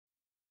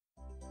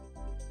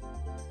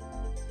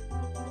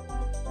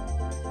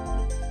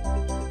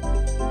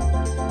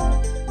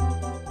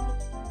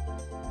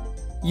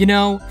You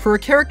know, for a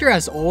character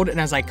as old and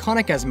as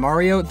iconic as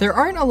Mario, there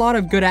aren't a lot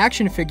of good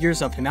action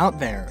figures of him out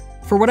there.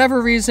 For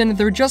whatever reason,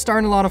 there just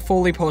aren't a lot of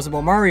fully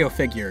posable Mario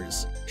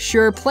figures.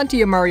 Sure,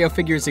 plenty of Mario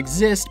figures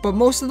exist, but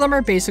most of them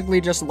are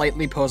basically just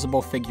lightly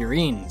posable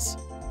figurines.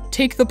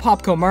 Take the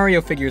Popco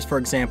Mario figures for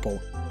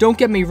example. Don't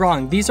get me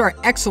wrong, these are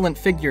excellent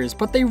figures,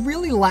 but they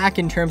really lack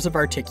in terms of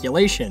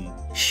articulation.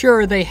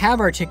 Sure, they have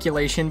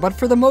articulation, but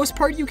for the most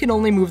part you can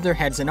only move their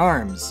heads and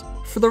arms.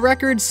 For the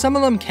record, some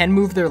of them can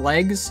move their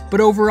legs,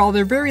 but overall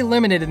they're very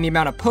limited in the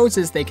amount of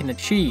poses they can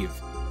achieve.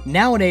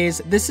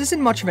 Nowadays, this isn't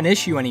much of an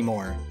issue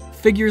anymore.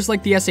 Figures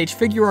like the SH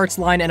Figuarts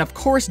line and of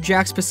course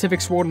Jakks Pacific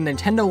Sword and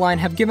Nintendo line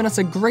have given us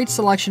a great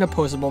selection of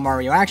posable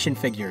Mario action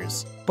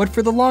figures. But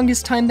for the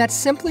longest time that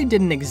simply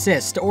didn't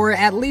exist, or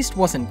at least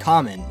wasn't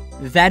common.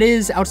 That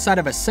is, outside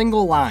of a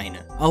single line.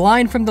 A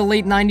line from the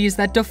late 90s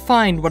that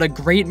defined what a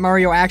great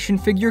Mario action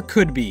figure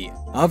could be.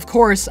 Of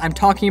course, I'm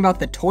talking about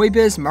the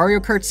Toybiz Mario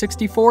Kart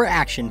 64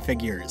 action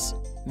figures.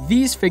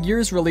 These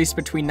figures, released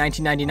between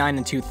 1999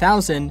 and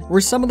 2000,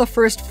 were some of the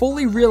first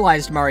fully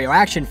realized Mario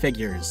action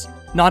figures.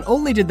 Not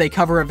only did they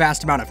cover a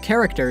vast amount of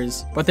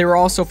characters, but they were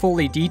also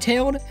fully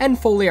detailed and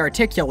fully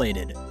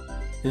articulated.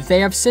 They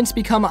have since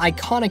become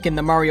iconic in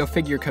the Mario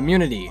figure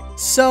community,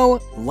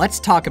 so let's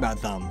talk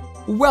about them.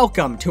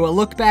 Welcome to a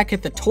look back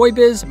at the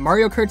Toybiz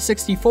Mario Kart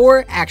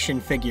 64 action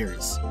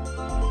figures.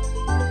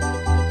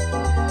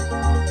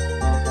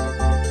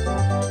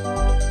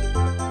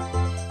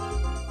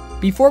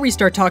 Before we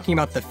start talking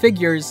about the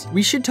figures,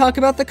 we should talk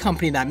about the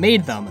company that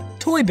made them,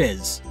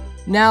 Toybiz.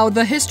 Now,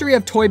 the history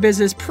of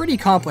Toybiz is pretty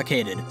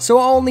complicated, so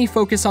I'll only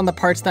focus on the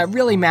parts that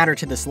really matter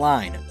to this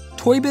line.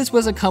 Toybiz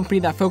was a company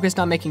that focused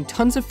on making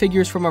tons of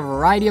figures from a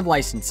variety of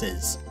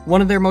licenses.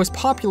 One of their most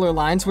popular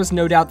lines was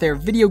no doubt their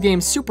Video Game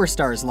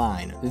Superstars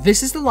line.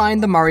 This is the line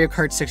the Mario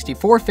Kart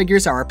 64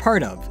 figures are a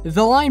part of.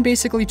 The line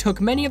basically took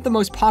many of the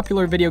most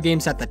popular video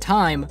games at the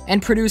time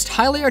and produced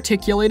highly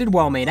articulated,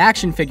 well-made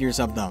action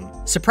figures of them.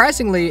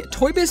 Surprisingly,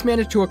 Toybiz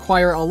managed to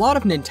acquire a lot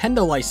of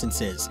Nintendo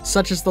licenses,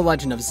 such as The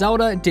Legend of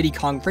Zelda, Diddy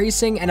Kong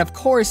Racing, and of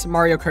course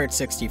Mario Kart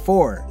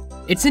 64.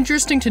 It's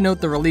interesting to note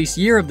the release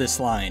year of this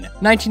line,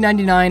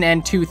 1999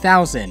 and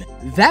 2000.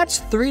 That's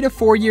 3 to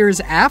 4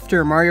 years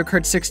after Mario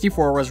Kart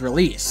 64 was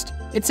released.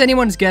 It's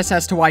anyone's guess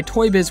as to why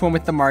Toybiz went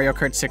with the Mario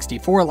Kart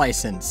 64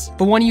 license,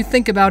 but when you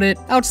think about it,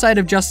 outside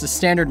of just the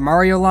standard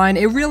Mario line,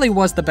 it really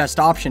was the best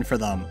option for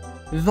them.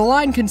 The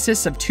line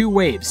consists of 2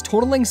 waves,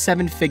 totaling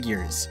 7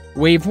 figures.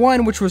 Wave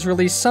 1, which was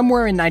released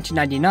somewhere in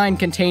 1999,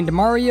 contained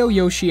Mario,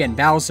 Yoshi, and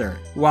Bowser,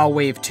 while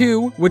Wave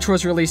 2, which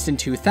was released in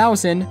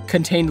 2000,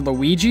 contained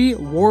Luigi,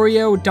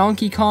 Wario,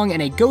 Donkey Kong,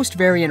 and a ghost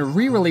variant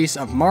re-release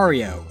of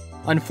Mario.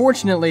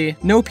 Unfortunately,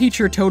 no Peach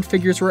or Toad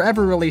figures were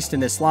ever released in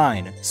this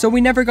line, so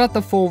we never got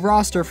the full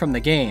roster from the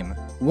game.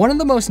 One of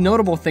the most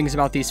notable things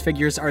about these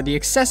figures are the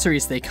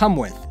accessories they come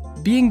with.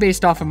 Being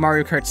based off of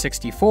Mario Kart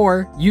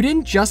 64, you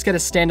didn't just get a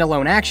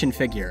standalone action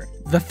figure.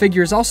 The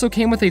figures also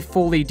came with a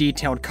fully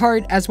detailed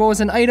cart as well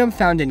as an item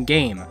found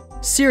in-game.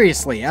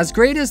 Seriously, as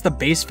great as the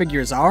base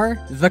figures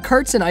are, the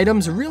carts and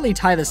items really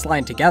tie this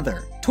line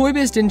together.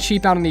 Toybiz didn't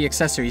cheap out on the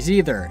accessories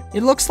either.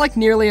 It looks like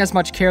nearly as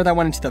much care that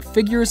went into the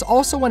figures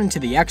also went into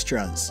the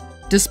extras.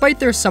 Despite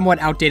their somewhat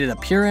outdated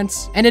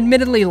appearance, and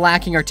admittedly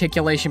lacking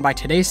articulation by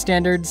today's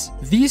standards,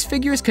 these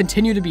figures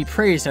continue to be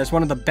praised as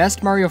one of the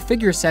best Mario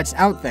figure sets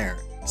out there.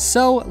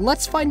 So,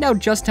 let's find out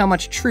just how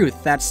much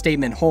truth that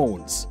statement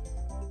holds.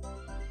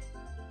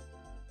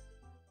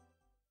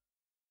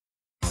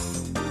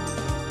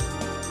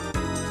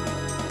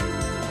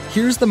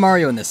 Here's the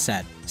Mario in this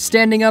set.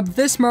 Standing up,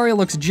 this Mario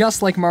looks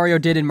just like Mario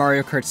did in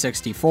Mario Kart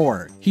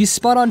 64. He's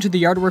spot on to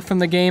the artwork from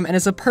the game and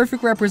is a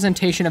perfect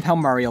representation of how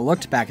Mario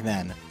looked back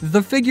then.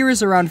 The figure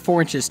is around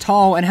 4 inches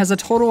tall and has a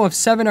total of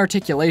 7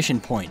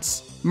 articulation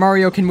points.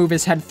 Mario can move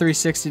his head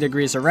 360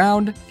 degrees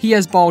around, he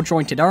has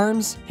ball-jointed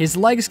arms, his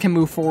legs can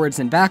move forwards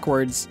and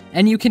backwards,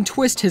 and you can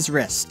twist his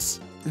wrists.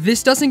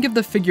 This doesn't give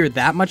the figure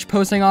that much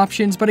posing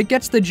options, but it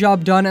gets the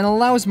job done and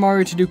allows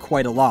Mario to do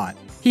quite a lot.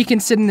 He can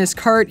sit in this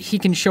cart, he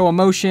can show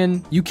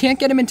emotion. You can't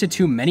get him into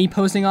too many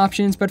posing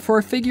options, but for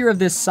a figure of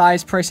this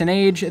size, price, and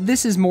age,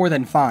 this is more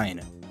than fine.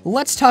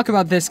 Let's talk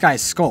about this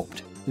guy's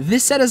sculpt.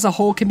 This set as a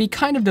whole can be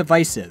kind of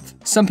divisive.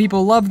 Some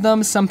people love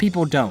them, some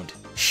people don't.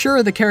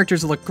 Sure, the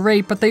characters look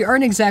great, but they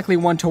aren't exactly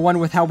one-to-one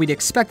with how we'd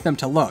expect them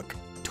to look.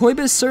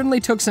 Toybiz certainly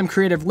took some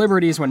creative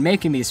liberties when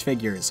making these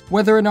figures.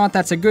 Whether or not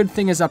that's a good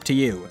thing is up to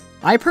you.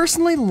 I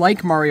personally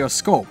like Mario's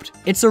sculpt.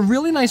 It's a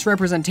really nice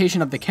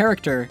representation of the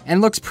character,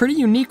 and looks pretty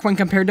unique when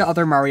compared to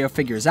other Mario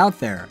figures out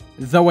there.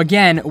 Though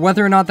again,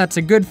 whether or not that's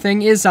a good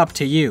thing is up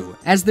to you,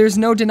 as there's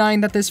no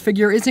denying that this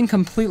figure isn't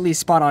completely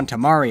spot on to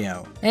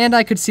Mario, and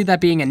I could see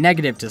that being a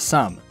negative to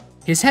some.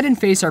 His head and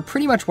face are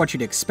pretty much what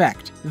you'd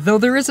expect, though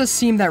there is a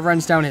seam that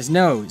runs down his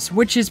nose,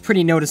 which is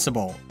pretty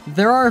noticeable.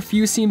 There are a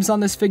few seams on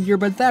this figure,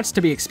 but that's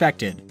to be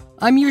expected.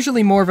 I'm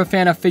usually more of a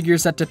fan of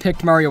figures that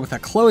depict Mario with a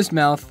closed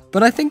mouth,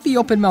 but I think the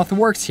open mouth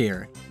works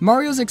here.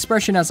 Mario's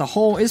expression as a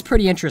whole is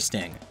pretty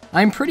interesting.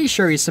 I'm pretty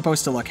sure he's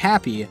supposed to look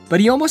happy, but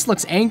he almost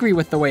looks angry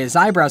with the way his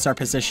eyebrows are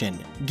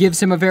positioned.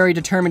 Gives him a very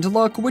determined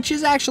look, which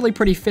is actually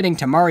pretty fitting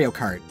to Mario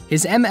Kart.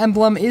 His M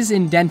emblem is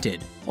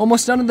indented.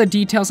 Almost none of the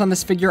details on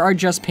this figure are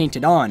just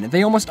painted on,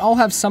 they almost all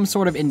have some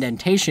sort of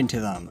indentation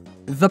to them.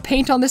 The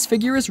paint on this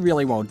figure is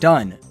really well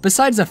done.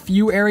 Besides a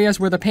few areas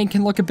where the paint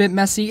can look a bit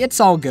messy, it's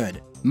all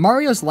good.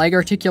 Mario's leg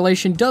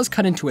articulation does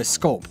cut into his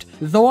sculpt,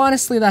 though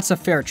honestly that's a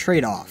fair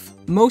trade-off.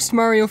 Most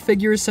Mario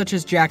figures, such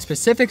as Jakks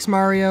Figuarts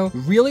Mario,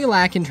 really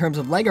lack in terms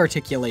of leg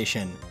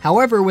articulation.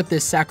 However, with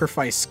this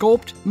sacrifice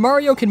sculpt,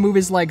 Mario can move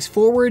his legs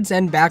forwards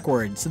and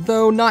backwards,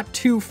 though not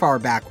too far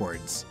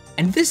backwards.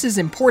 And this is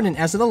important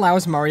as it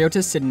allows Mario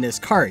to sit in his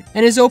cart,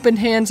 and his open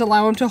hands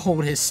allow him to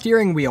hold his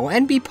steering wheel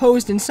and be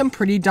posed in some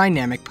pretty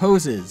dynamic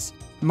poses.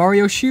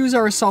 Mario's shoes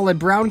are a solid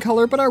brown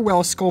color but are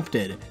well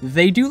sculpted.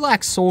 They do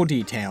lack sole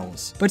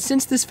details, but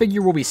since this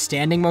figure will be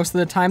standing most of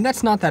the time,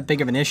 that's not that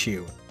big of an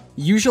issue.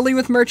 Usually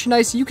with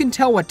merchandise, you can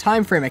tell what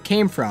time frame it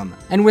came from,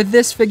 and with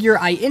this figure,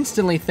 I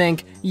instantly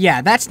think,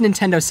 yeah, that's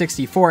Nintendo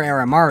 64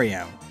 era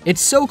Mario.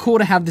 It's so cool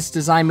to have this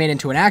design made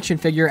into an action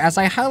figure, as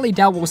I highly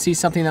doubt we'll see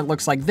something that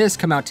looks like this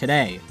come out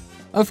today.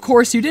 Of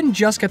course, you didn't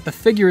just get the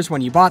figures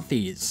when you bought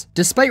these.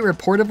 Despite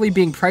reportedly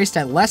being priced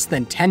at less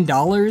than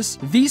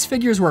 $10, these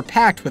figures were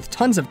packed with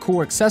tons of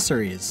cool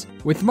accessories.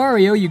 With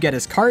Mario, you get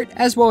his cart,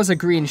 as well as a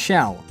green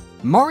shell.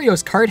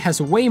 Mario's cart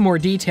has way more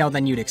detail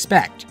than you'd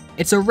expect.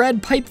 It's a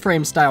red pipe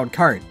frame styled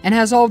cart, and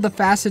has all of the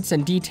facets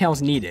and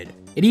details needed.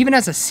 It even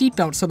has a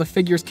seatbelt so the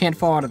figures can't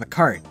fall out of the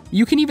cart.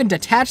 You can even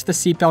detach the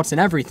seatbelts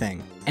and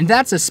everything. And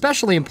that's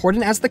especially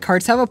important as the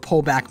carts have a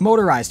pullback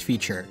motorized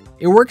feature.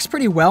 It works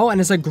pretty well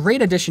and is a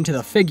great addition to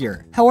the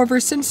figure. However,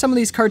 since some of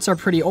these carts are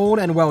pretty old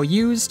and well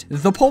used,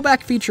 the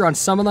pullback feature on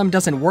some of them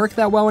doesn't work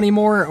that well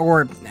anymore,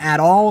 or at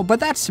all, but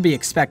that's to be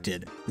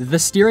expected. The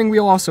steering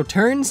wheel also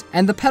turns,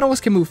 and the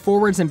pedals can move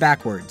forwards and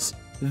backwards.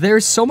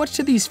 There's so much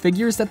to these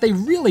figures that they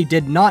really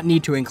did not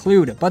need to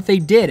include, but they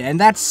did, and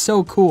that's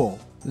so cool.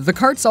 The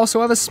carts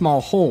also have a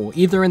small hole,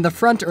 either in the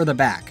front or the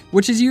back,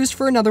 which is used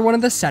for another one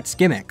of the set's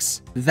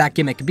gimmicks. That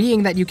gimmick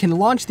being that you can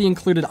launch the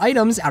included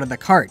items out of the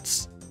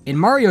carts. In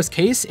Mario's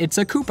case, it's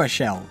a Koopa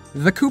shell.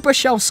 The Koopa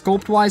shell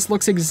sculpt-wise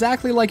looks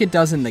exactly like it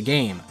does in the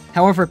game.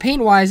 However,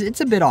 paint-wise,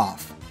 it's a bit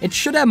off. It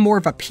should have more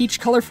of a peach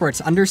color for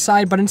its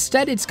underside, but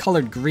instead it's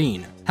colored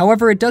green.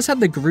 However, it does have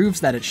the grooves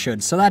that it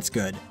should, so that's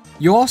good.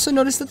 You'll also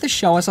notice that the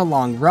shell has a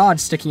long rod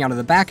sticking out of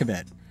the back of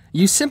it.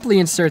 You simply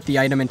insert the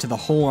item into the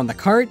hole on the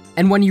cart,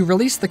 and when you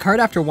release the cart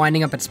after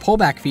winding up its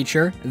pullback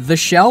feature, the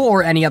shell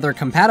or any other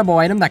compatible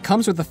item that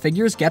comes with the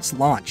figures gets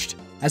launched.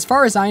 As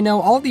far as I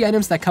know, all the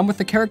items that come with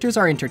the characters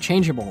are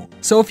interchangeable,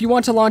 so if you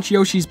want to launch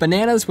Yoshi's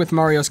bananas with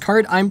Mario's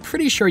cart, I'm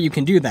pretty sure you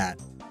can do that.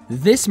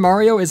 This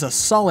Mario is a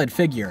solid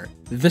figure.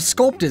 The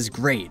sculpt is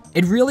great.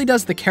 It really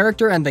does the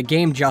character and the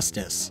game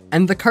justice,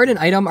 and the cart and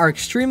item are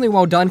extremely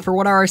well done for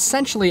what are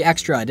essentially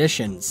extra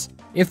additions.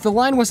 If the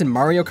line wasn't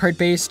Mario Kart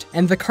based,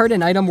 and the cart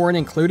and item weren't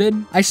included,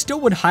 I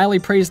still would highly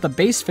praise the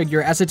base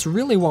figure as it's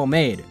really well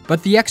made,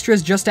 but the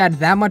extras just add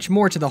that much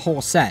more to the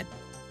whole set.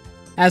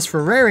 As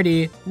for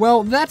rarity,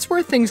 well, that's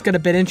where things get a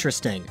bit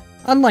interesting.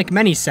 Unlike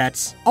many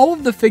sets, all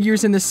of the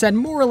figures in this set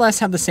more or less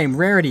have the same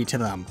rarity to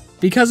them.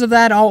 Because of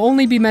that, I'll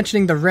only be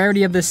mentioning the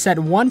rarity of this set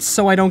once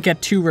so I don't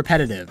get too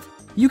repetitive.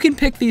 You can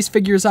pick these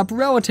figures up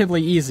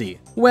relatively easy.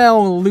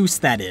 Well, loose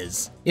that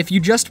is. If you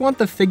just want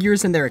the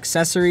figures and their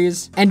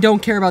accessories, and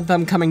don't care about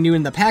them coming new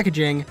in the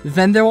packaging,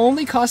 then they'll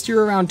only cost you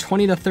around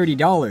 $20 to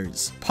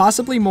 $30,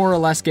 possibly more or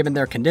less given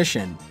their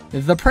condition.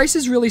 The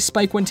prices really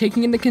spike when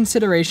taking into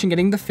consideration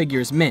getting the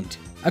figures mint.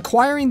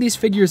 Acquiring these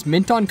figures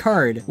mint on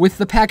card, with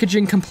the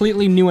packaging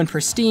completely new and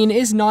pristine,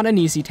 is not an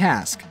easy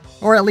task.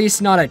 Or at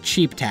least not a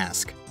cheap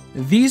task.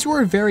 These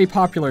were very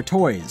popular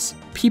toys.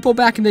 People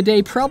back in the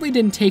day probably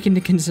didn't take into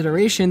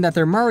consideration that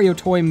their Mario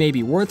toy may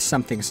be worth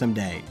something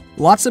someday.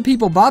 Lots of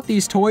people bought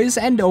these toys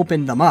and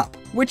opened them up,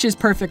 which is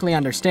perfectly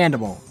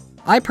understandable.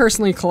 I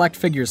personally collect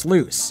figures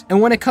loose,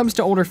 and when it comes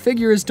to older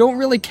figures, don't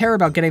really care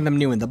about getting them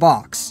new in the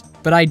box.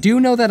 But I do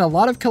know that a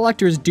lot of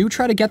collectors do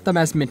try to get them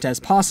as mint as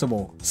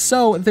possible,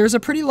 so there's a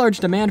pretty large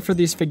demand for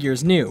these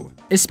figures new,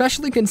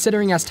 especially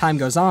considering as time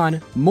goes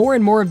on, more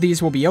and more of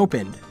these will be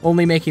opened,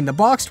 only making the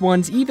boxed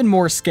ones even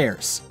more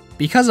scarce.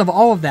 Because of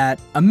all of that,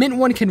 a mint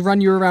one can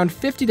run you around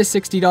 $50 to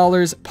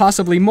 $60,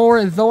 possibly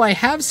more, though I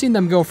have seen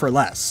them go for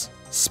less.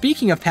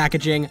 Speaking of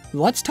packaging,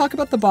 let's talk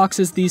about the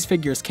boxes these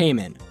figures came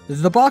in.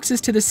 The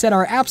boxes to this set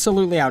are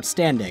absolutely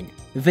outstanding.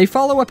 They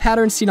follow a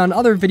pattern seen on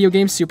other video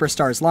game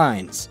superstars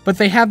lines, but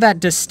they have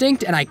that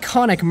distinct and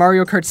iconic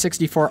Mario Kart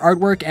 64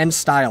 artwork and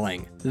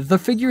styling. The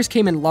figures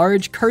came in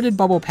large, carded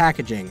bubble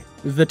packaging.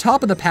 The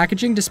top of the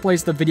packaging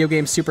displays the Video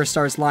Game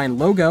Superstars line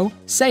logo,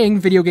 saying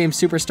Video Game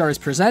Superstars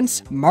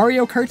presents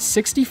Mario Kart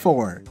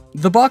 64.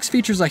 The box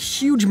features a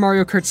huge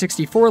Mario Kart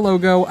 64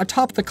 logo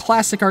atop the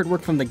classic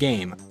artwork from the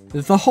game.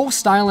 The whole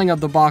styling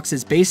of the box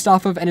is based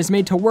off of and is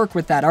made to work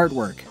with that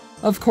artwork.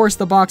 Of course,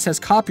 the box has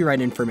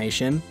copyright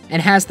information,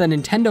 and has the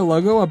Nintendo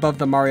logo above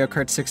the Mario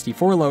Kart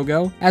 64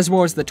 logo, as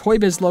well as the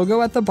Toybiz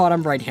logo at the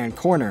bottom right-hand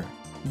corner.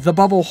 The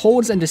bubble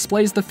holds and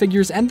displays the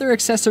figures and their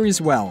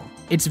accessories well.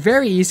 It's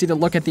very easy to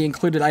look at the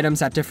included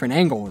items at different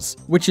angles,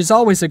 which is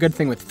always a good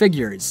thing with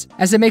figures,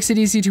 as it makes it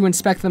easy to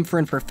inspect them for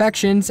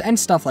imperfections and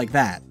stuff like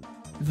that.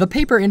 The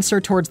paper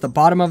insert towards the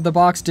bottom of the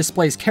box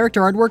displays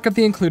character artwork of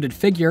the included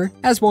figure,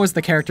 as well as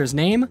the character's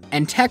name,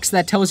 and text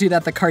that tells you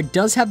that the cart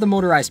does have the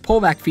motorized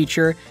pullback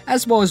feature,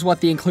 as well as what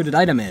the included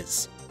item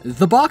is.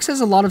 The box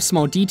has a lot of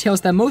small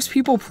details that most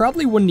people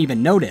probably wouldn't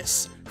even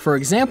notice. For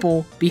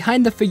example,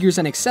 behind the figures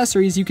and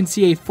accessories you can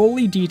see a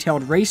fully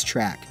detailed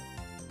racetrack.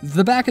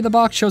 The back of the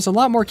box shows a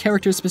lot more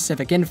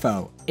character-specific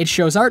info. It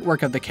shows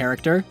artwork of the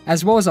character,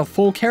 as well as a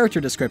full character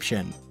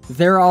description.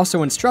 There are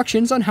also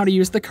instructions on how to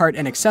use the cart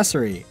and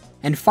accessory.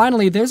 And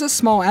finally, there's a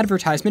small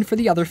advertisement for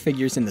the other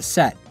figures in the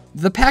set.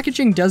 The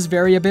packaging does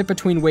vary a bit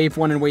between Wave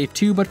 1 and Wave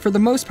 2, but for the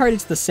most part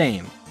it's the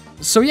same.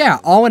 So yeah,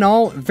 all in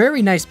all,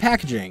 very nice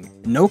packaging.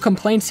 No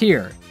complaints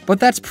here. But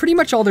that's pretty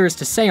much all there is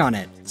to say on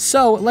it.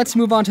 So let's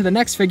move on to the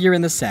next figure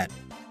in the set.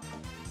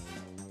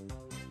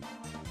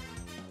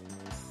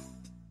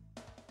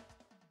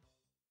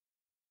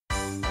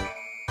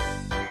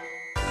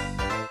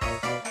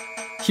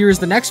 Here's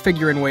the next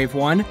figure in Wave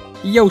 1,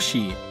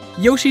 Yoshi.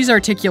 Yoshi's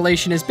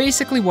articulation is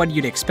basically what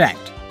you'd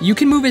expect. You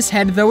can move his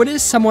head, though it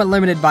is somewhat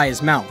limited by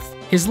his mouth.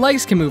 His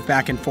legs can move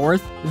back and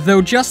forth,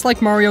 though just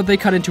like Mario they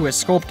cut into his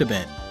sculpt a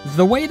bit.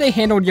 The way they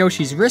handled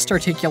Yoshi's wrist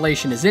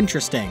articulation is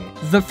interesting.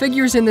 The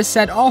figures in this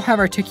set all have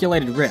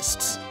articulated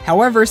wrists.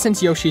 However,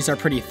 since Yoshi's are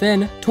pretty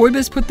thin,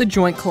 Toybiz put the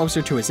joint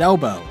closer to his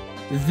elbow.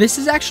 This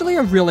is actually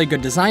a really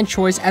good design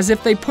choice, as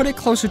if they put it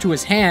closer to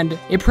his hand,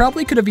 it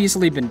probably could have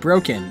easily been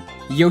broken.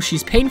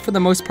 Yoshi's paint for the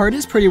most part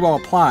is pretty well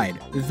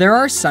applied. There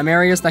are some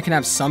areas that can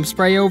have some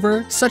spray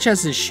over, such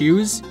as his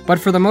shoes, but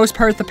for the most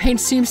part the paint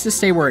seems to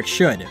stay where it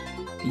should.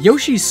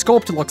 Yoshi's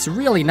sculpt looks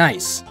really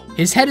nice.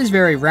 His head is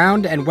very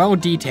round and well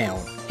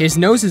detailed. His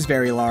nose is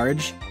very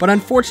large, but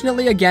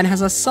unfortunately again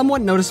has a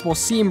somewhat noticeable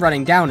seam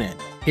running down it.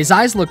 His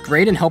eyes look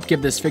great and help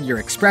give this figure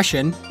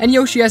expression, and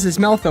Yoshi has his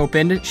mouth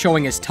opened,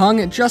 showing his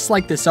tongue just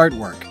like this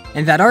artwork.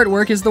 And that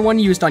artwork is the one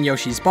used on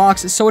Yoshi's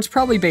box, so it's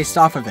probably based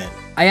off of it.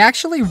 I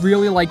actually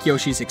really like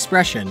Yoshi's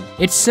expression.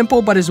 It's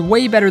simple but is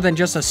way better than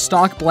just a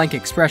stock blank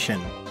expression.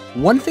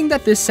 One thing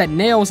that this set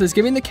nails is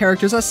giving the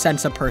characters a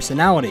sense of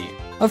personality.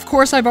 Of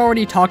course, I've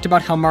already talked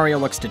about how Mario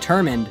looks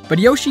determined, but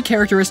Yoshi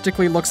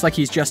characteristically looks like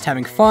he's just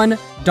having fun,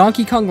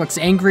 Donkey Kong looks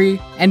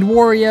angry, and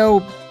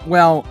Wario,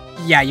 well,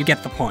 yeah, you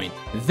get the point.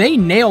 They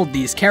nailed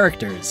these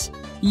characters.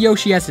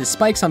 Yoshi has his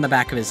spikes on the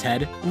back of his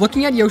head.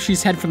 Looking at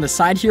Yoshi's head from the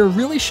side here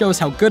really shows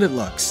how good it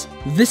looks.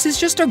 This is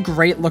just a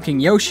great looking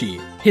Yoshi.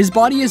 His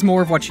body is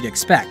more of what you'd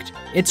expect.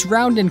 It's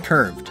round and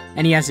curved,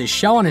 and he has his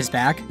shell on his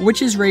back,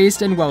 which is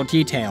raised and well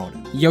detailed.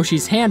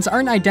 Yoshi's hands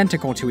aren't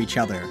identical to each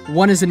other.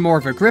 One is in more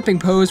of a gripping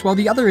pose while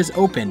the other is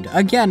opened,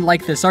 again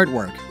like this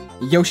artwork.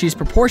 Yoshi's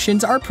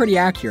proportions are pretty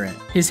accurate.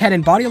 His head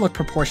and body look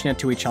proportionate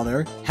to each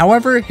other.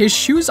 However, his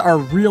shoes are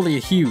really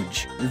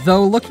huge.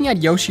 Though looking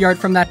at Yoshi art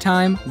from that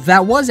time,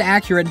 that was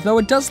accurate, though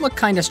it does look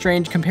kinda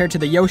strange compared to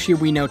the Yoshi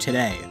we know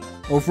today.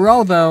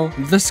 Overall though,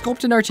 the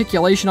sculpt and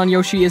articulation on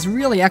Yoshi is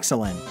really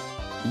excellent.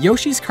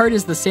 Yoshi's cart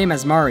is the same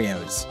as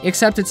Mario's,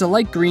 except it's a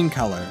light green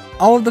color.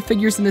 All of the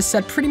figures in this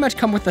set pretty much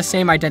come with the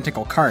same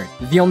identical cart,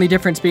 the only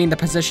difference being the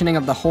positioning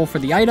of the hole for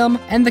the item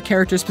and the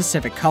character's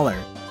specific color.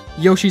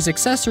 Yoshi's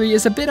accessory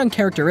is a bit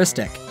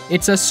uncharacteristic.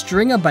 It's a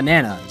string of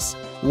bananas.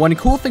 One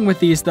cool thing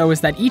with these though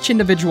is that each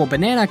individual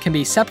banana can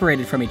be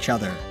separated from each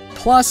other.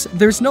 Plus,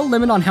 there's no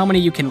limit on how many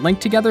you can link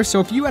together,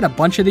 so if you had a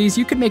bunch of these,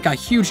 you could make a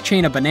huge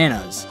chain of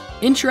bananas.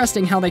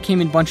 Interesting how they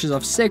came in bunches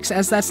of 6,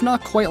 as that's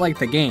not quite like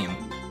the game.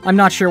 I'm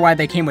not sure why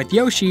they came with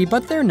Yoshi,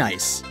 but they're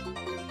nice.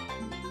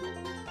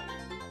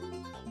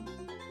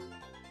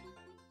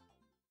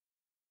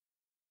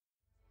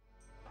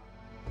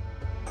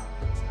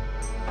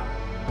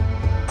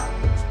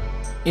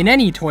 In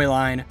any toy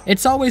line,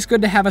 it's always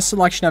good to have a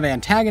selection of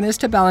antagonists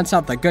to balance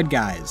out the good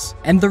guys,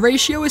 and the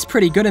ratio is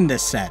pretty good in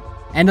this set.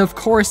 And of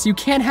course, you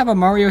can't have a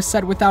Mario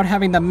set without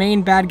having the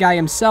main bad guy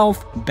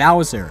himself,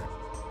 Bowser.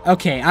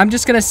 Okay, I'm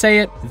just gonna say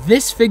it,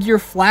 this figure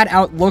flat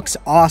out looks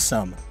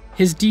awesome.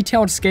 His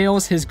detailed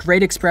scales, his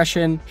great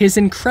expression, his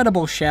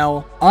incredible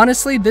shell.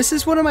 Honestly, this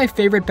is one of my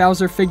favorite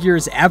Bowser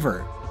figures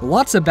ever.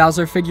 Lots of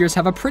Bowser figures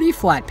have a pretty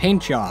flat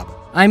paint job.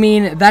 I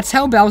mean, that's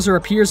how Bowser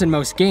appears in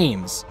most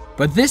games.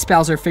 But this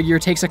Bowser figure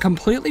takes a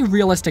completely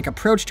realistic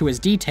approach to his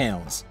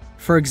details.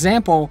 For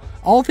example,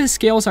 all of his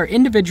scales are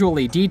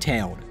individually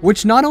detailed,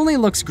 which not only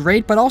looks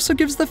great but also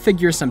gives the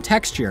figure some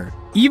texture.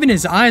 Even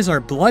his eyes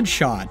are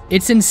bloodshot.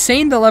 It's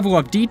insane the level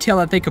of detail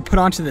that they could put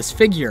onto this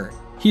figure.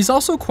 He's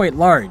also quite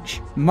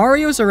large.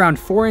 Mario's around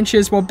 4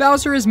 inches while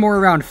Bowser is more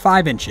around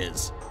 5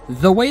 inches.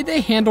 The way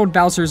they handled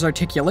Bowser's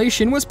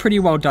articulation was pretty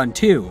well done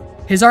too.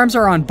 His arms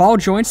are on ball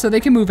joints so they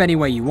can move any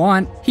way you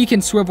want, he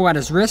can swivel at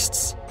his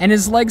wrists, and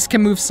his legs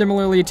can move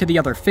similarly to the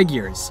other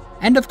figures.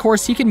 And of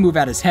course he can move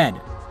at his head.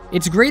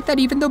 It's great that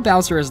even though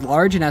Bowser is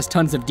large and has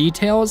tons of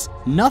details,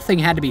 nothing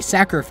had to be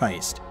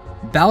sacrificed.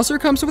 Bowser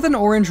comes with an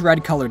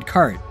orange-red colored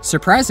cart.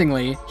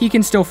 Surprisingly, he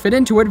can still fit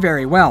into it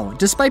very well,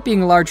 despite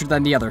being larger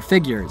than the other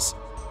figures.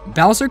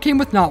 Bowser came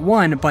with not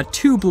one, but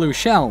 2 blue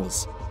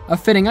shells. A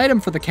fitting item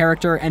for the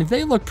character, and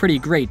they look pretty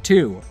great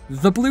too.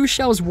 The blue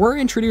shells were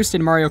introduced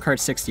in Mario Kart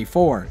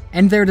 64,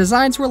 and their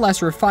designs were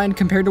less refined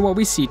compared to what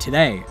we see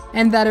today,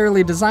 and that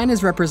early design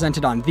is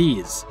represented on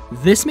these.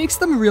 This makes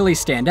them really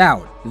stand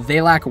out.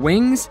 They lack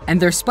wings, and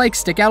their spikes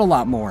stick out a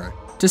lot more.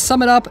 To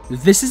sum it up,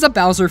 this is a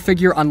Bowser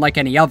figure unlike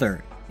any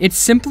other. It's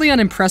simply an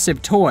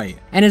impressive toy,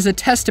 and is a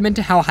testament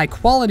to how high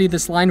quality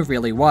this line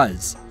really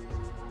was.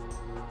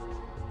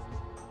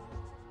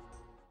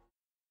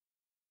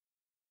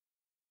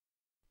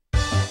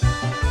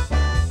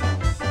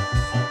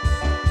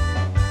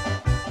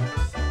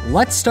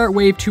 Let's start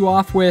Wave 2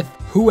 off with,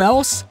 who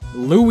else?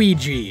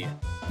 Luigi.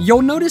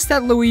 You'll notice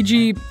that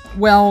Luigi,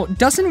 well,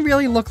 doesn't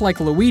really look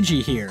like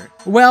Luigi here.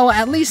 Well,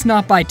 at least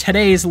not by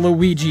today's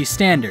Luigi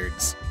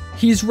standards.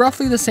 He's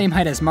roughly the same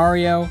height as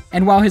Mario,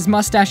 and while his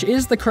mustache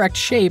is the correct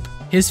shape,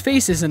 his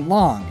face isn't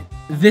long.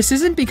 This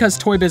isn't because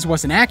Toybiz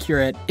wasn't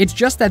accurate, it's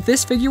just that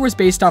this figure was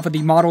based off of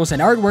the models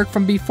and artwork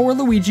from before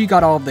Luigi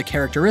got all of the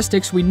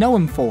characteristics we know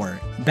him for.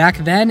 Back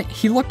then,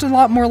 he looked a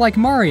lot more like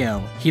Mario.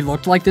 He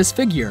looked like this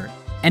figure.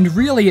 And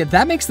really,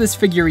 that makes this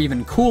figure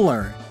even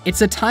cooler.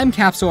 It's a time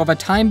capsule of a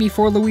time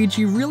before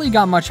Luigi really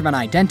got much of an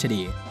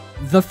identity.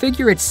 The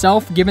figure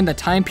itself, given the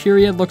time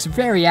period, looks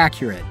very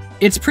accurate.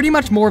 It's pretty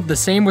much more of the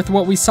same with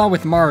what we saw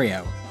with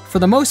Mario. For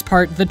the most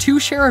part, the two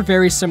share a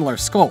very similar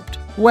sculpt.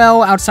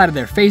 Well, outside of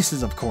their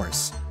faces, of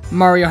course.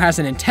 Mario has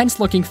an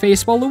intense-looking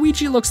face, while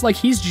Luigi looks like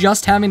he's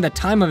just having the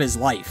time of his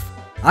life.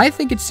 I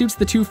think it suits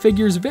the two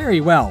figures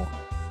very well.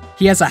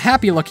 He has a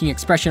happy-looking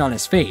expression on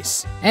his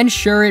face. And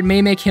sure, it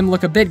may make him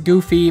look a bit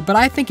goofy, but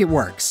I think it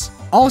works.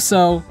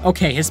 Also,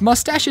 okay, his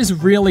mustache is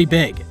really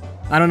big.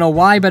 I don't know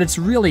why, but it's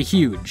really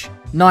huge.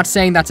 Not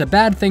saying that's a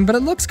bad thing, but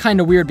it looks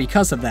kinda weird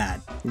because of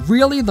that.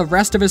 Really, the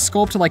rest of his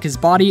sculpt, like his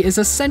body, is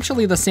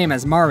essentially the same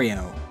as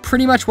Mario.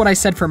 Pretty much what I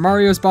said for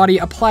Mario's body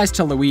applies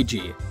to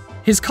Luigi.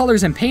 His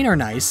colors and paint are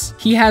nice.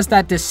 He has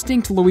that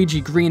distinct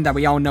Luigi green that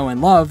we all know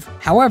and love.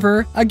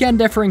 However, again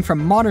differing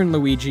from modern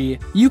Luigi,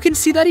 you can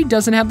see that he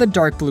doesn't have the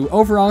dark blue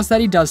overalls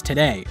that he does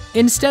today.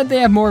 Instead, they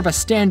have more of a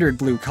standard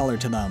blue color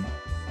to them.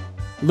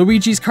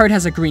 Luigi's cart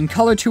has a green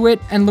color to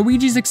it, and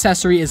Luigi's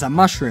accessory is a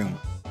mushroom.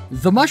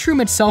 The mushroom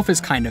itself is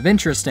kind of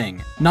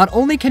interesting. Not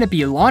only can it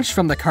be launched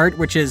from the cart,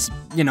 which is,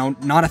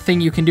 not a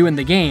thing you can do in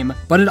the game,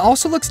 but it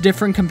also looks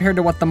different compared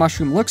to what the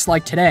mushroom looks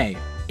like today.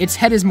 Its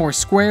head is more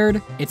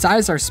squared, its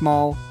eyes are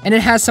small, and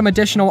it has some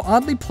additional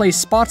oddly placed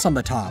spots on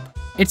the top.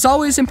 It's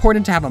always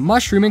important to have a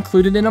mushroom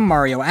included in a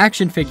Mario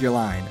action figure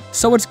line,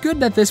 so it's good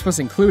that this was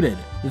included,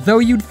 though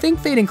you'd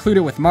think they'd include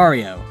it with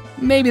Mario.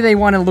 Maybe they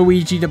wanted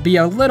Luigi to be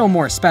a little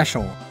more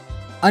special.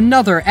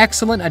 Another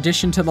excellent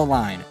addition to the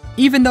line.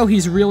 Even though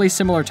he's really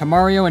similar to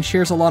Mario and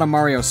shares a lot of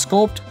Mario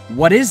sculpt,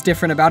 what is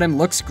different about him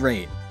looks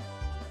great.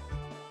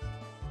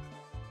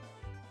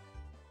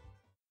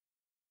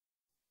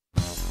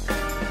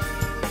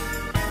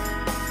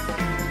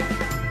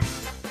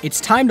 It's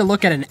time to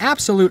look at an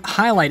absolute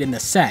highlight in the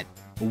set,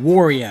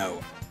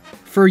 Wario.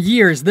 For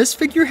years, this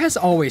figure has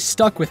always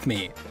stuck with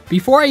me.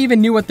 Before I even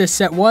knew what this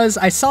set was,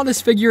 I saw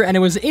this figure and it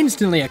was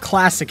instantly a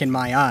classic in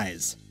my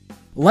eyes.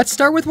 Let's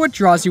start with what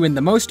draws you in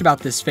the most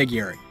about this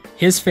figure,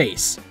 his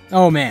face.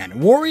 Oh man,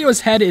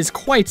 Wario's head is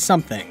quite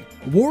something.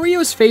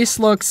 Wario's face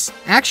looks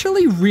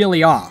actually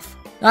really off.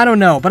 I don't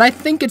know, but I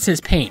think it's his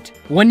paint.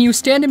 When you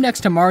stand him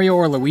next to Mario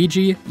or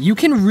Luigi, you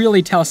can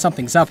really tell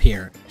something's up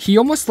here. He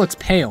almost looks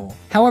pale.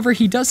 However,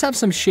 he does have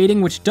some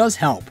shading which does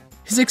help.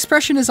 His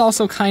expression is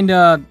also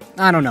kinda,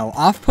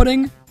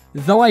 off-putting.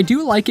 Though I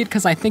do like it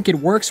because I think it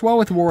works well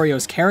with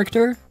Wario's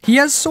character. He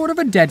has sort of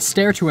a dead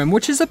stare to him,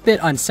 which is a bit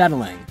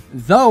unsettling.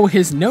 Though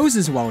his nose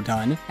is well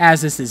done,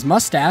 as is his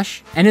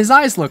mustache, and his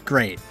eyes look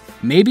great.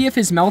 Maybe if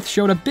his mouth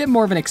showed a bit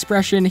more of an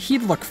expression,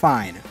 he'd look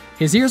fine.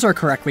 His ears are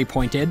correctly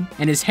pointed,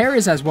 and his hair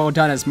is as well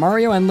done as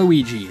Mario and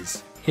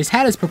Luigi's. His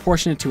hat is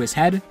proportionate to his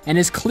head, and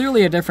is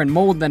clearly a different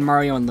mold than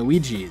Mario and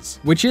Luigi's,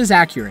 which is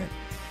accurate.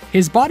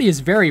 His body is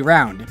very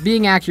round,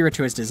 being accurate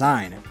to his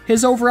design.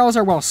 His overalls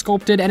are well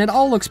sculpted, and it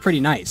all looks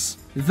pretty nice.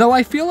 Though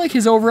I feel like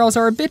his overalls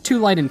are a bit too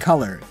light in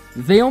color.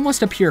 They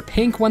almost appear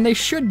pink when they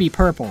should be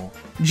purple.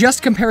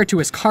 Just compare it to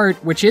his cart,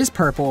 which is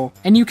purple,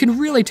 and you can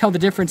really tell the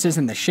differences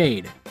in the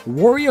shade.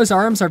 Wario's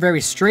arms are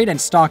very straight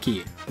and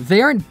stocky.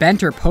 They aren't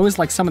bent or posed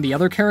like some of the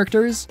other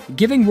characters,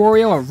 giving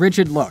Wario a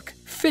rigid look,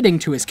 fitting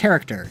to his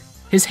character.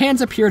 His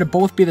hands appear to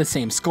both be the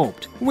same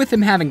sculpt, with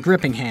him having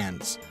gripping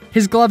hands.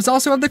 His gloves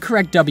also have the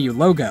correct W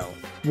logo.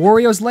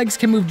 Wario's legs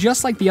can move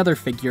just like the other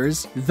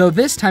figures, though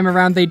this time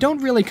around they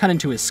don't really cut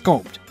into his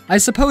sculpt. I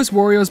suppose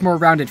Wario's more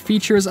rounded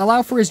features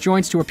allow for his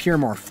joints to appear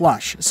more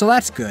flush, so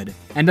that's good.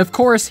 And of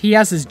course, he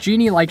has his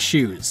genie-like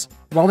shoes.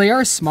 While they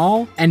are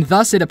small, and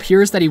thus it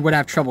appears that he would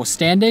have trouble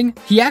standing,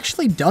 he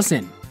actually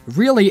doesn't.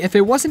 Really, if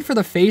it wasn't for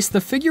the face,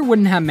 the figure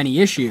wouldn't have many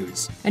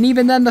issues. And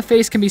even then, the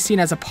face can be seen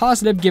as a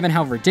positive given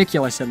how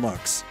ridiculous it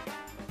looks.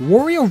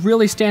 Wario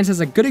really stands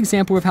as a good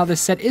example of how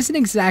this set isn't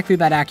exactly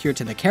that accurate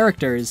to the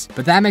characters,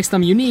 but that makes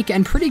them unique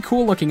and pretty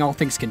cool looking all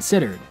things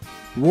considered.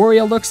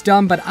 Wario looks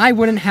dumb, but I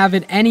wouldn't have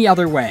it any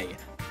other way.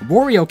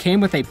 Wario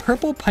came with a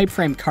purple pipe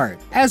frame cart,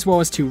 as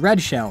well as 2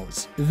 red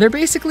shells. They're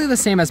basically the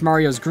same as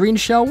Mario's green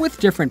shell with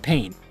different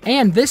paint,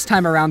 and this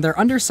time around their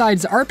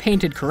undersides are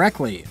painted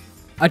correctly.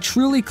 A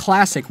truly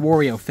classic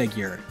Wario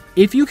figure.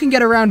 If you can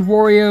get around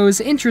Wario's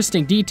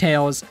interesting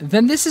details,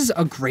 then this is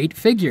a great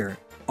figure.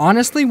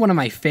 Honestly, one of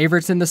my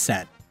favorites in the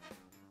set.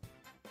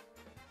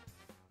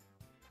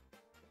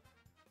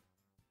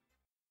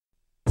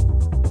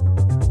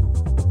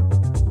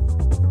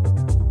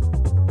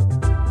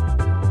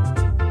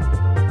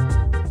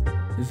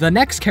 The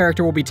next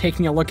character we'll be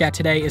taking a look at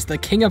today is the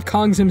King of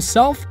Kongs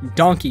himself,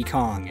 Donkey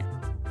Kong.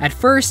 At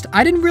first,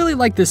 I didn't really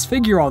like this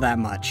figure all that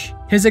much.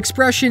 His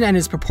expression and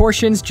his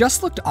proportions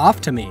just looked off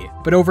to me,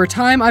 but over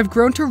time I've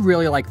grown to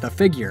really like the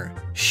figure.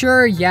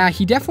 Sure, yeah,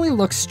 he definitely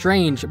looks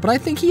strange, but I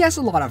think he has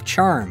a lot of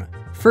charm.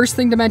 First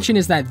thing to mention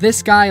is that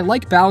this guy,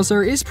 like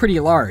Bowser, is pretty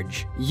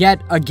large.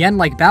 Yet, again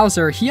like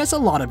Bowser, he has a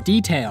lot of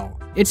detail.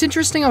 It's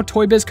interesting how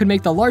Toybiz could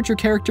make the larger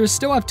characters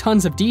still have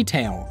tons of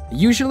detail.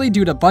 Usually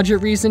due to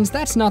budget reasons,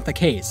 that's not the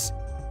case.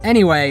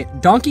 Anyway,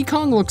 Donkey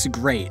Kong looks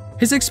great.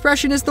 His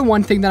expression is the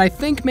one thing that I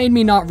think made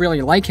me not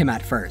really like him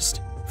at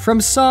first. From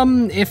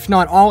some, if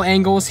not all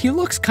angles, he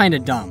looks kinda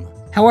dumb.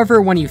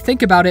 However, when you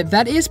think about it,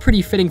 that is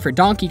pretty fitting for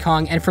Donkey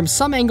Kong, and from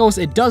some angles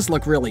it does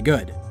look really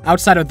good.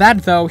 Outside of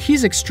that though,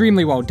 he's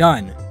extremely well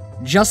done.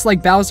 Just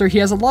like Bowser, he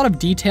has a lot of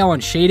detail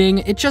and shading,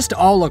 it just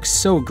all looks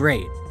so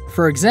great.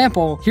 For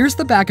example, here's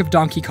the back of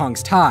Donkey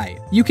Kong's tie.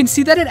 You can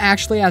see that it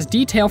actually has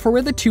detail for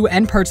where the 2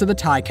 end parts of the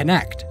tie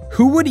connect.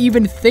 Who would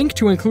even think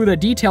to include a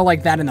detail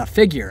like that in a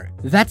figure?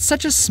 That's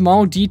such a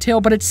small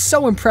detail, but it's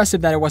so impressive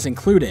that it was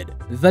included.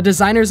 The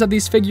designers of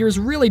these figures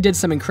really did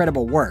some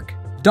incredible work.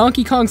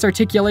 Donkey Kong's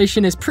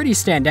articulation is pretty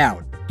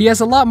standout. He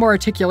has a lot more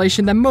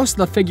articulation than most of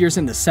the figures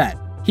in the set.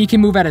 He can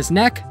move at his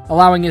neck,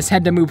 allowing his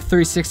head to move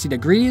 360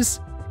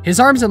 degrees. His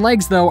arms and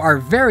legs, though, are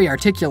very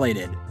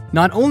articulated.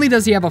 Not only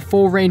does he have a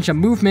full range of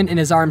movement in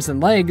his arms and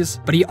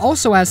legs, but he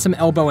also has some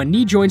elbow and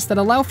knee joints that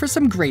allow for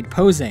some great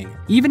posing.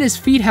 Even his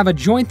feet have a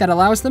joint that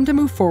allows them to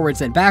move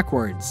forwards and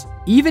backwards.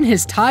 Even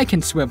his tie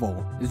can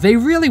swivel. They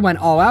really went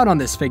all out on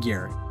this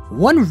figure.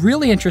 One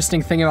really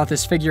interesting thing about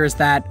this figure is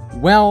that,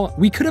 well,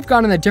 we could have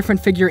gotten a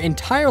different figure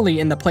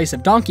entirely in the place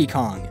of Donkey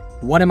Kong.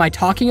 What am I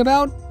talking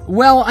about?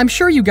 Well, I'm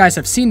sure you guys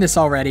have seen this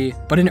already,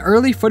 but in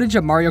early footage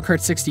of Mario Kart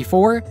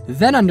 64,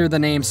 then under the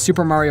name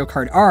Super Mario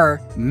Kart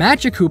R,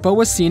 Magic Koopa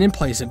was seen in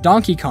place of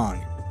Donkey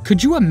Kong.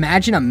 Could you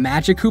imagine a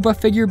Magic Koopa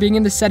figure being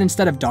in the set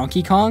instead of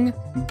Donkey Kong?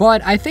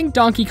 But I think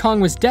Donkey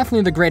Kong was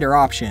definitely the greater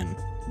option.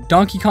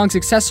 Donkey Kong's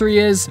accessory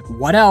is,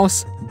 what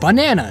else?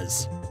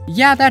 Bananas.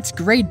 Yeah, that's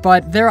great,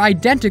 but they're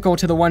identical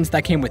to the ones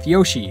that came with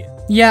Yoshi.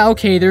 Yeah,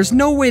 okay, there's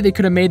no way they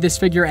could have made this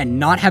figure and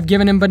not have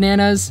given him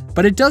bananas,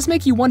 but it does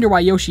make you wonder why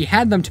Yoshi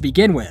had them to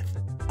begin with.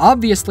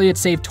 Obviously, it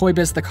saved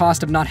Toybiz the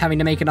cost of not having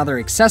to make another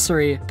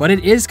accessory, but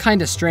it is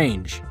kinda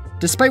strange.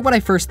 Despite what I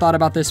first thought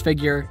about this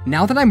figure,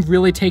 now that I'm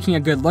really taking a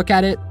good look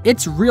at it,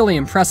 it's really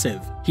impressive.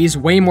 He's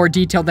way more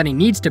detailed than he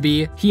needs to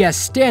be, he has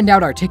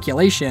standout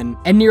articulation,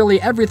 and nearly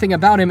everything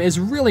about him is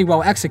really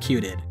well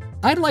executed.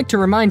 I'd like to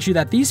remind you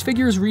that these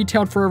figures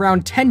retailed for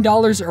around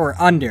 $10 or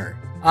under.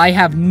 I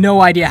have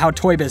no idea how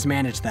Toybiz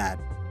managed that.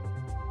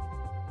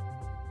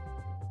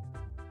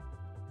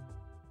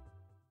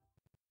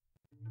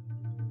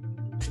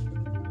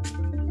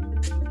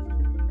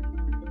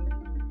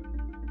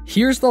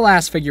 Here's the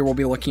last figure we'll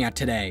be looking at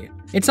today.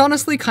 It's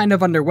honestly kind of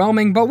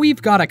underwhelming, but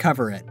we've gotta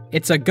cover it.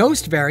 It's a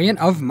ghost variant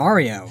of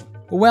Mario.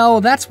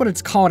 Well, that's what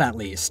it's called at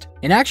least.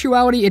 In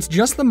actuality, it's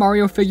just the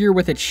Mario figure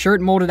with its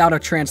shirt molded out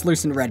of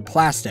translucent red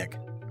plastic.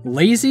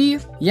 Lazy?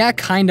 Yeah,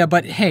 kinda,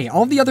 but hey,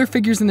 all the other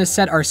figures in this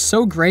set are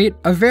so great,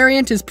 a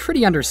variant is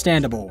pretty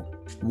understandable.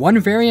 One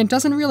variant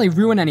doesn't really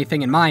ruin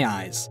anything in my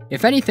eyes.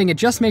 If anything, it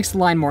just makes the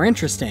line more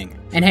interesting.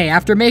 And hey,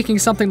 after making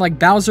something like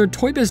Bowser,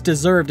 Toybiz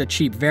deserved a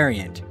cheap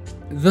variant.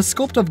 The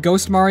sculpt of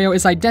Ghost Mario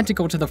is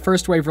identical to the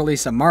first wave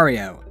release of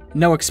Mario.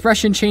 No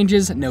expression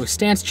changes, no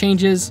stance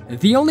changes,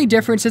 the only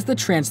difference is the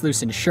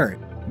translucent shirt.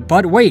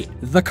 But wait,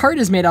 the cart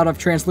is made out of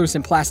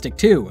translucent plastic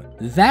too.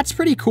 That's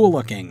pretty cool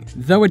looking,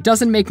 though it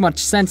doesn't make much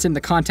sense in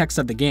the context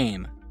of the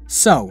game.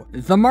 So,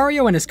 the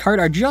Mario and his cart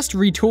are just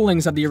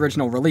retoolings of the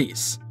original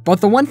release.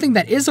 But the one thing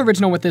that is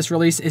original with this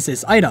release is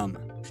his item.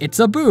 It's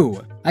a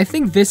Boo. I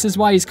think this is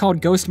why he's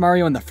called Ghost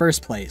Mario in the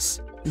first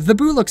place. The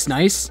Boo looks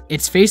nice,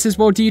 its face is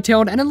well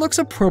detailed, and it looks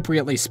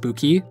appropriately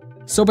spooky.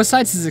 So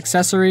besides his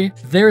accessory,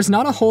 there's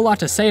not a whole lot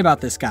to say about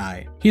this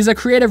guy. He's a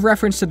creative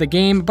reference to the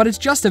game, but it's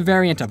just a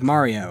variant of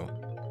Mario.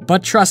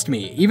 But trust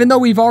me, even though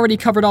we've already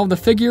covered all the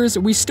figures,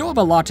 we still have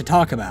a lot to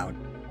talk about.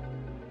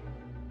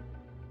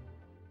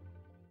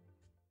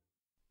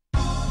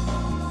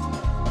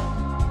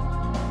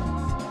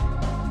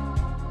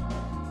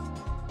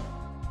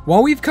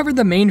 While we've covered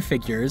the main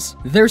figures,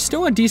 there's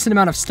still a decent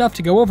amount of stuff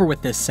to go over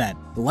with this set.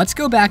 Let's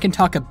go back and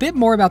talk a bit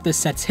more about this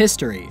set's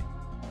history.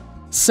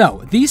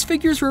 So, these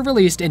figures were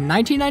released in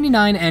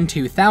 1999 and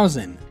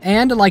 2000,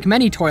 and like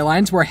many toy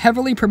lines, were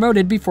heavily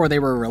promoted before they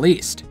were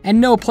released. And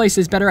no place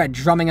is better at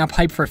drumming up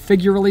hype for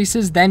figure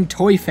releases than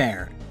Toy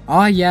Fair.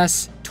 Ah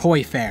yes,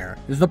 Toy Fair,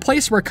 the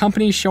place where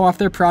companies show off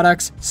their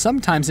products,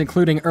 sometimes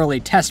including early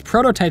test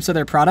prototypes of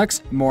their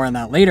products, more on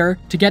that later,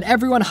 to get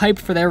everyone hyped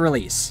for their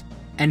release.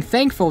 And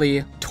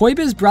thankfully,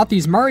 Toybiz brought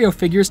these Mario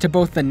figures to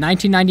both the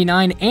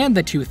 1999 and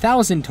the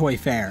 2000 Toy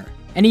Fair.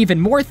 And even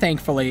more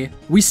thankfully,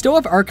 we still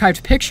have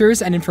archived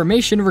pictures and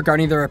information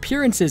regarding their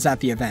appearances at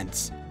the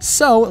events.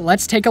 So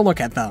let's take a look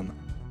at them.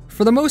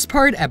 For the most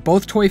part, at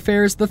both toy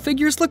fairs, the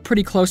figures look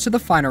pretty close to the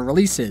final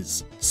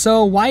releases.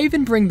 So why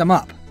even bring them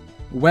up?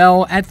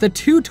 Well, at the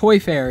two toy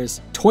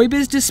fairs,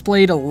 Toybiz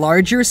displayed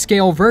larger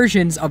scale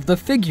versions of the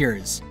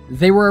figures.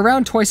 They were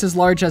around twice as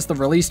large as the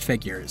released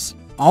figures.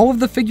 All of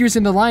the figures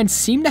in the line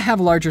seem to have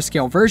larger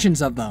scale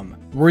versions of them.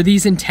 Were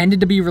these intended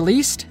to be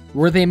released?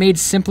 Were they made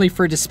simply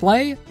for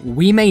display?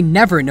 We may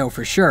never know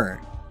for sure.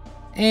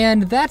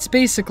 And that's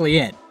basically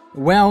it.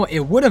 Well,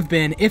 it would have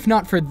been if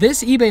not for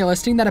this eBay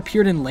listing that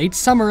appeared in late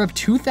summer of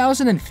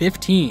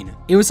 2015.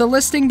 It was a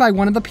listing by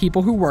one of the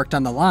people who worked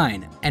on the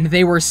line, and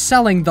they were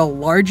selling the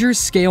larger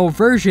scale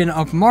version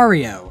of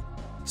Mario.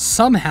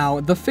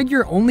 Somehow, the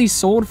figure only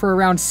sold for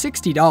around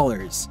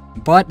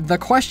 $60. But the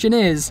question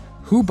is,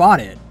 who bought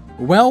it?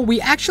 Well,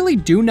 we actually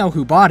do know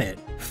who bought it.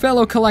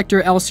 Fellow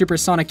collector L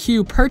Supersonic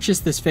Q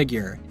purchased this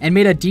figure and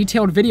made a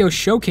detailed video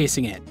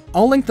showcasing it.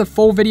 I'll link the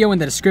full video in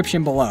the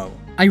description below.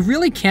 I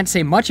really can't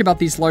say much about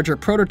these larger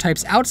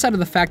prototypes outside of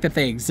the fact that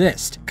they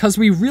exist, cause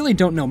we really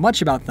don't know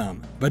much about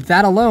them, but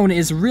that alone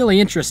is really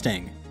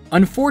interesting.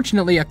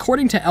 Unfortunately,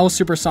 according to L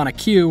Supersonic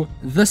Q,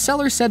 the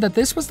seller said that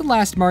this was the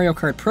last Mario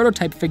Kart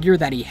prototype figure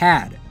that he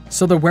had,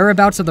 so the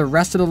whereabouts of the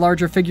rest of the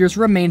larger figures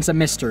remains a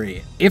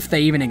mystery, if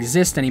they even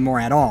exist anymore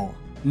at all.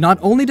 Not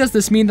only does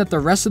this mean that the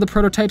rest of the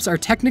prototypes are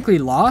technically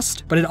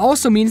lost, but it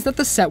also means that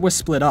the set was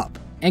split up.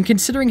 And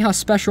considering how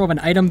special of an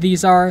item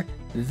these are,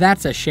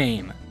 that's a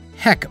shame.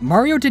 Heck,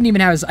 Mario didn't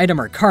even have his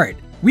item or cart.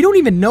 We don't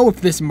even know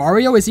if this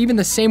Mario is even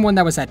the same one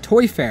that was at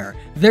Toy Fair.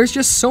 There's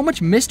just so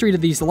much mystery to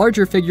these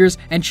larger figures,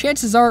 and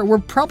chances are we're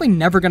probably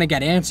never gonna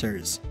get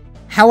answers.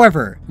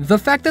 However, the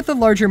fact that the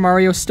larger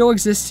Mario still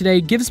exists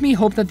today gives me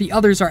hope that the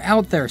others are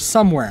out there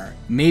somewhere.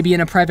 Maybe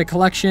in a private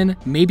collection,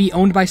 maybe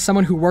owned by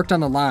someone who worked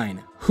on the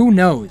line. Who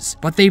knows?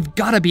 But they've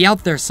gotta be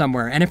out there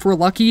somewhere, and if we're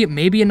lucky,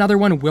 maybe another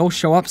one will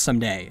show up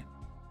someday.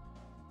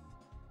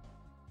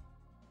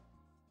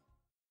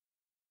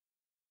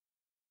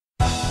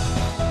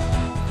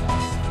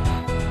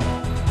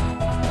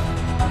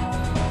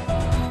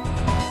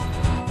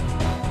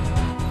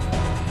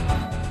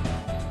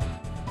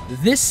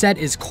 This set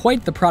is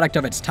quite the product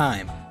of its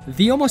time.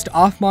 The almost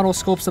off-model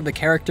sculpts of the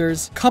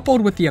characters, coupled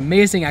with the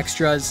amazing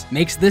extras,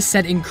 makes this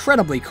set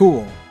incredibly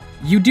cool.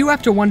 You do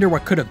have to wonder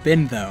what could have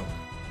been though.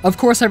 Of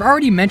course, I've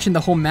already mentioned the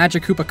whole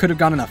Magic Koopa could have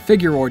gone on a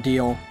figure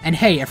ordeal, and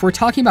hey, if we're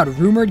talking about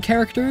rumored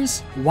characters,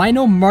 why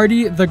no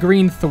Marty the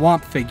Green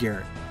Thwomp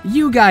figure?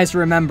 You guys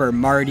remember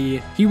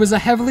Marty. He was a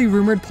heavily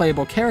rumored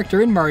playable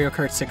character in Mario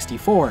Kart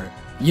 64.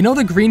 You know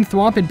the Green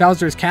Thwomp in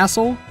Bowser's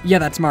Castle? Yeah,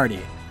 that's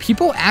Marty.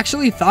 People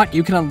actually thought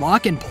you could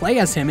unlock and play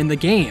as him in the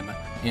game.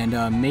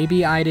 And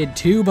maybe I did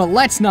too, but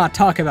let's not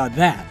talk about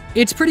that.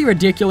 It's pretty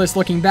ridiculous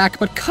looking back,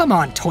 but come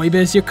on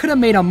Toybiz, you could have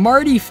made a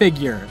Marty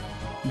figure.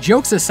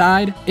 Jokes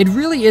aside, it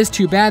really is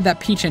too bad that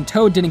Peach and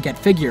Toad didn't get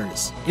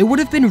figures. It would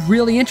have been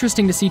really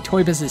interesting to see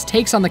Toybiz's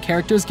takes on the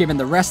characters given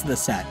the rest of the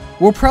set.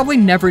 We'll probably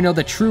never know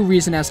the true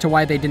reason as to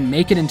why they didn't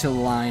make it into the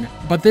line,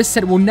 but this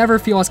set will never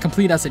feel as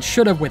complete as it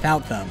should have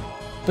without them.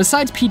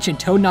 Besides Peach and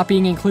Toad not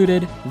being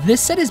included,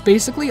 this set is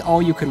basically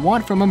all you could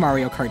want from a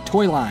Mario Kart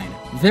toy line.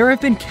 There have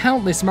been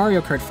countless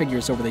Mario Kart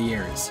figures over the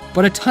years,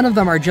 but a ton of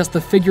them are just the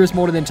figures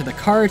molded into the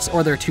carts,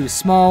 or they're too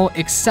small,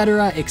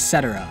 etc,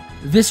 etc.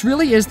 This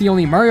really is the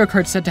only Mario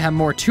Kart set to have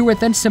more to it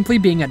than simply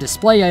being a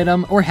display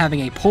item or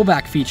having a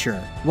pullback feature.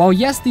 While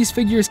yes, these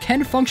figures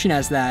can function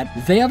as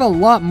that, they have a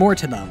lot more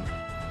to them.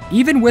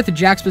 Even with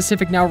Jakks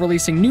Pacific now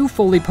releasing new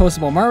fully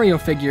posable Mario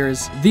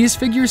figures, these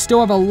figures still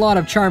have a lot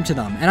of charm to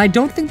them, and I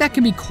don't think that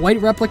can be quite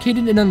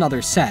replicated in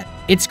another set.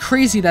 It's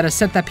crazy that a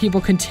set that people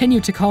continue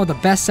to call the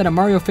best set of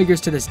Mario figures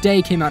to this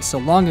day came out so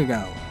long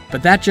ago.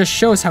 But that just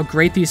shows how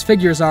great these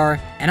figures are,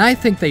 and I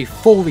think they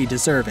fully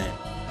deserve it.